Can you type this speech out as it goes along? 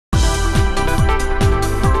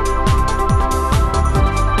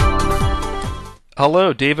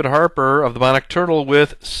Hello, David Harper of the Bionic Turtle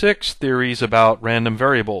with 6 theories about random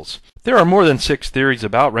variables. There are more than 6 theories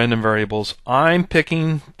about random variables. I'm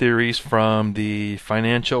picking theories from the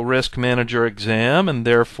Financial Risk Manager exam and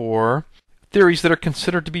therefore theories that are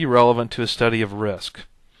considered to be relevant to a study of risk.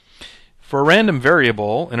 For a random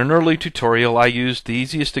variable, in an early tutorial I used the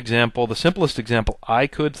easiest example, the simplest example I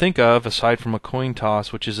could think of aside from a coin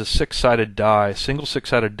toss, which is a 6-sided die, a single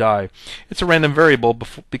 6-sided die. It's a random variable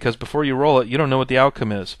because before you roll it, you don't know what the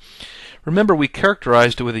outcome is. Remember, we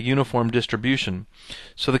characterized it with a uniform distribution.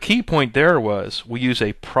 So the key point there was we use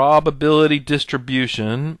a probability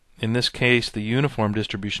distribution, in this case the uniform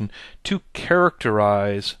distribution, to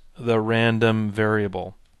characterize the random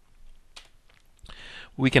variable.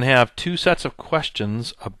 We can have 2 sets of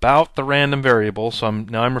questions about the random variable, so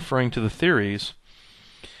now I'm referring to the theories.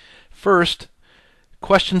 First,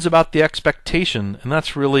 questions about the expectation, and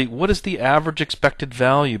that's really what is the average expected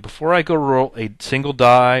value? Before I go roll a single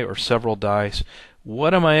die or several dice,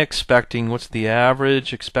 what am I expecting? What's the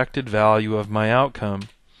average expected value of my outcome?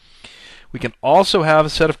 We can also have a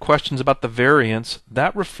set of questions about the variance.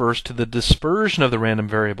 That refers to the dispersion of the random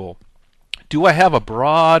variable. Do I have a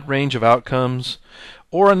broad range of outcomes?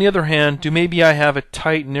 Or on the other hand, do maybe I have a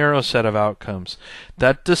tight, narrow set of outcomes?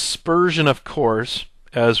 That dispersion, of course,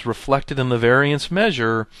 as reflected in the variance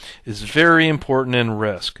measure, is very important in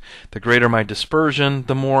risk. The greater my dispersion,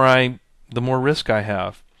 the more risk I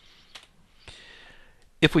have.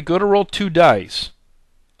 If we go to roll 2 dice,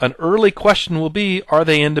 an early question will be, are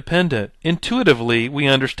they independent? Intuitively, we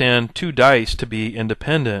understand 2 dice to be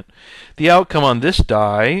independent. The outcome on this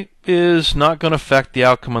die is not going to affect the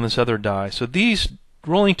outcome on this other die. So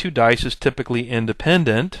rolling 2 dice is typically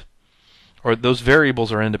independent, or those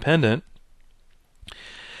variables are independent.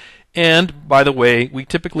 And, by the way, we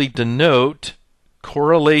typically denote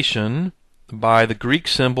correlation by the Greek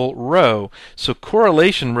symbol rho. So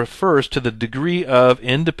correlation refers to the degree of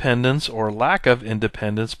independence or lack of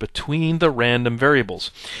independence between the random variables.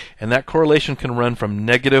 And that correlation can run from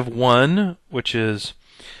 -1, which is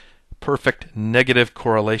perfect negative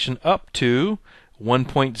correlation, up to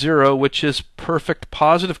 1.0, which is perfect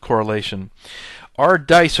positive correlation. Our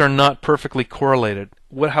dice are not perfectly correlated.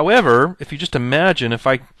 However, if you just imagine if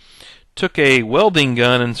I took a welding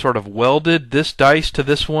gun and sort of welded this dice to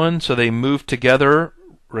this one so they moved together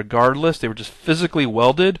regardless, they were just physically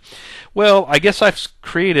welded, well, I guess I've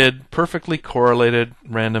created perfectly correlated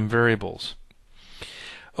random variables.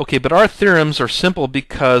 Okay, but our theorems are simple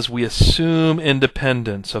because we assume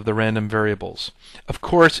independence of the random variables. Of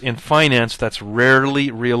course, in finance, that's rarely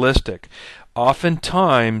realistic.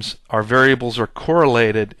 Oftentimes, our variables are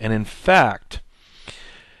correlated, and in fact,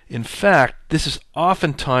 this is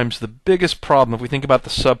oftentimes the biggest problem if we think about the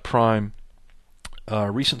subprime,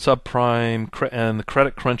 recent subprime, and the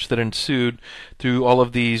credit crunch that ensued through all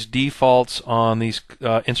of these defaults on these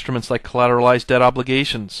instruments like collateralized debt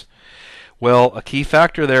obligations. Well, a key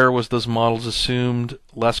factor there was those models assumed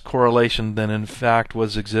less correlation than in fact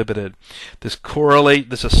was exhibited. This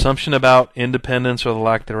assumption about independence or the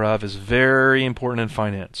lack thereof is very important in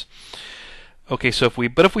finance. Okay, so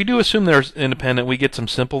if we do assume there's independent, we get some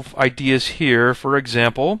simple ideas here. For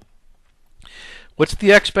example, what's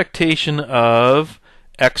the expectation of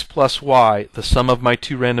x plus y, the sum of my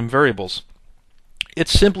 2 random variables?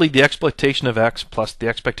 It's simply the expectation of x plus the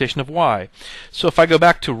expectation of y. So if I go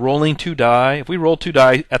back to rolling 2 die, if we roll 2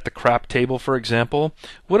 die at the crap table, for example,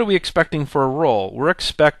 what are we expecting for a roll? We're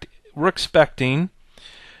expecting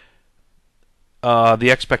the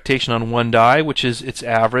expectation on one die, which is its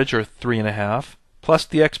average, or 3.5, plus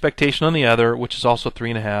the expectation on the other, which is also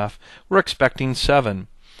 3.5. We're expecting 7.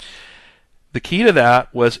 The key to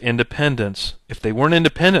that was independence. If they weren't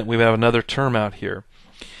independent, we would have another term out here.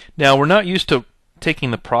 Now, we're not used to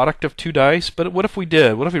taking the product of 2 dice, but what if we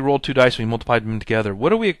did? What if we rolled 2 dice and we multiplied them together?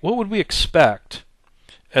 What would we expect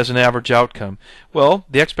as an average outcome? Well,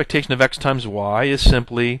 the expectation of x times y is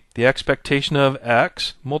simply the expectation of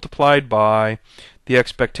x multiplied by the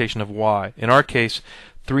expectation of y. In our case,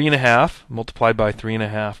 3.5 multiplied by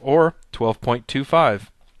 3.5, or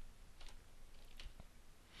 12.25.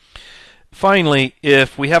 Finally,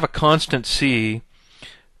 if we have a constant c,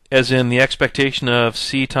 as in the expectation of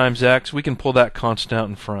c times x, we can pull that constant out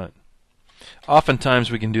in front.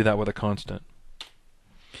 Oftentimes we can do that with a constant.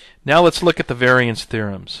 Now let's look at the variance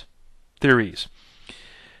theories.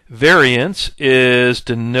 Variance is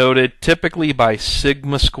denoted typically by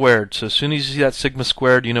sigma squared. So as soon as you see that sigma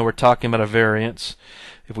squared, you know we're talking about a variance.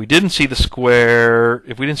 If we didn't see the square,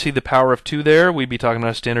 if we didn't see the power of 2 there, we'd be talking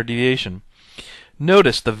about a standard deviation.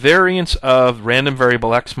 Notice the variance of random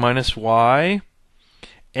variable x minus y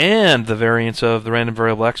and the variance of the random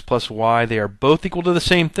variable x plus y, they are both equal to the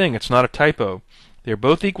same thing. It's not a typo. They are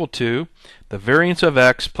both equal to the variance of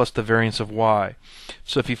x plus the variance of y.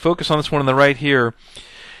 So if you focus on this one on the right here,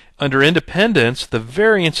 under independence, the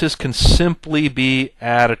variances can simply be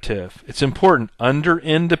additive. It's important. Under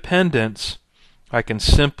independence, I can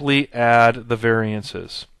simply add the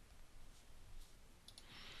variances.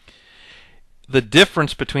 The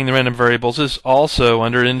difference between the random variables is also,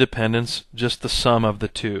 under independence, just the sum of the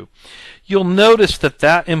two. You'll notice that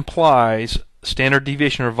that implies standard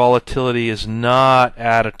deviation or volatility is not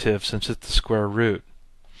additive since it's the square root.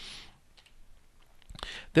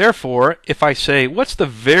 Therefore, if I say, what's the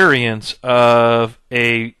variance of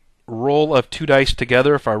a roll of two dice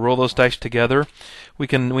together? If I roll those dice together, we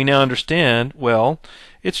now understand, well,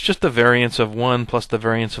 it's just the variance of one plus the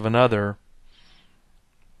variance of another.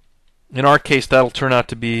 In our case, that'll turn out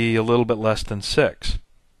to be a little bit less than 6.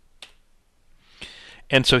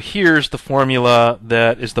 And so here's the formula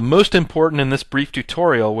that is the most important in this brief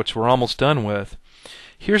tutorial, which we're almost done with.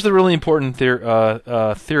 Here's the really important theory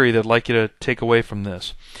that I'd like you to take away from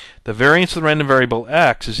this. The variance of the random variable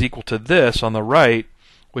x is equal to this on the right,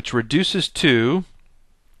 which reduces to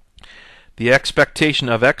the expectation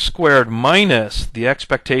of x squared minus the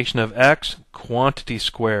expectation of x quantity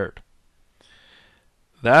squared.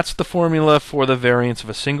 That's the formula for the variance of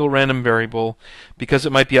a single random variable. Because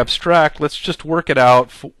it might be abstract, let's just work it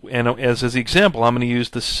out. And as the example, I'm going to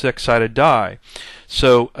use the 6-sided die.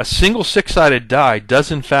 So a single 6-sided die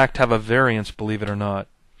does in fact have a variance, believe it or not.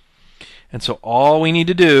 And so all we need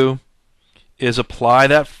to do is apply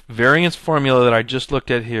that variance formula that I just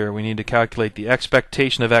looked at here. We need to calculate the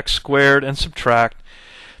expectation of x squared and subtract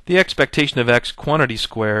the expectation of x quantity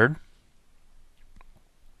squared.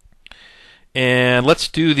 And let's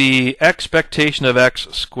do the expectation of x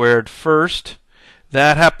squared first.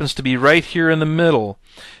 That happens to be right here in the middle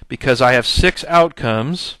because I have 6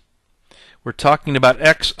 outcomes. We're talking about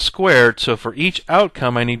x squared, so for each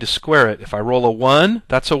outcome I need to square it. If I roll a 1,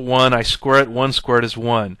 that's a 1. I square it. 1 squared is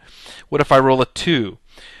 1. What if I roll a 2?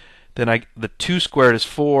 Then the 2 squared is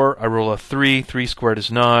 4. I roll a 3. 3 squared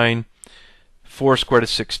is 9. 4 squared is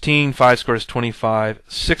 16, 5 squared is 25,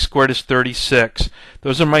 6 squared is 36.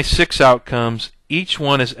 Those are my 6 outcomes. Each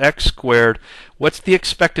one is x squared. What's the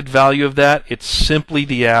expected value of that? It's simply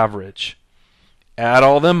the average. Add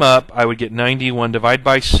all them up, I would get 91 divided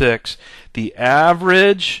by 6. The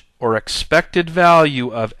average or expected value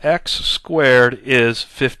of x squared is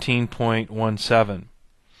 15.17.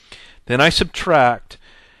 Then I subtract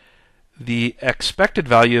the expected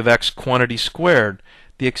value of x quantity squared.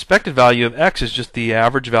 The expected value of x is just the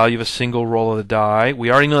average value of a single roll of the die.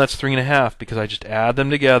 We already know that's 3.5 because I just add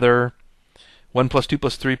them together. 1 plus 2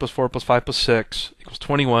 plus 3 plus 4 plus 5 plus 6 equals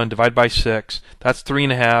 21. Divide by 6. That's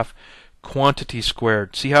 3.5. Quantity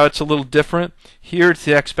squared. See how it's a little different? Here it's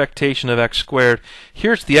the expectation of x squared.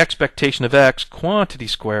 Here's the expectation of x quantity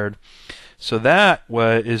squared. So that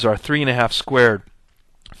is our 3.5 squared.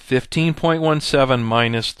 15.17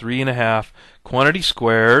 minus 3.5 quantity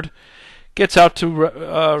squared gets out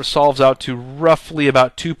to solves out to roughly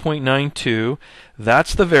about 2.92.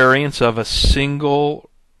 That's the variance of a single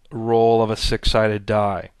roll of a 6-sided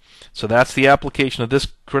die. So that's the application of this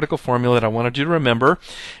critical formula that I wanted you to remember.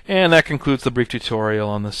 And that concludes the brief tutorial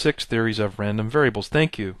on the 6 theories of random variables.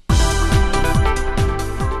 Thank you.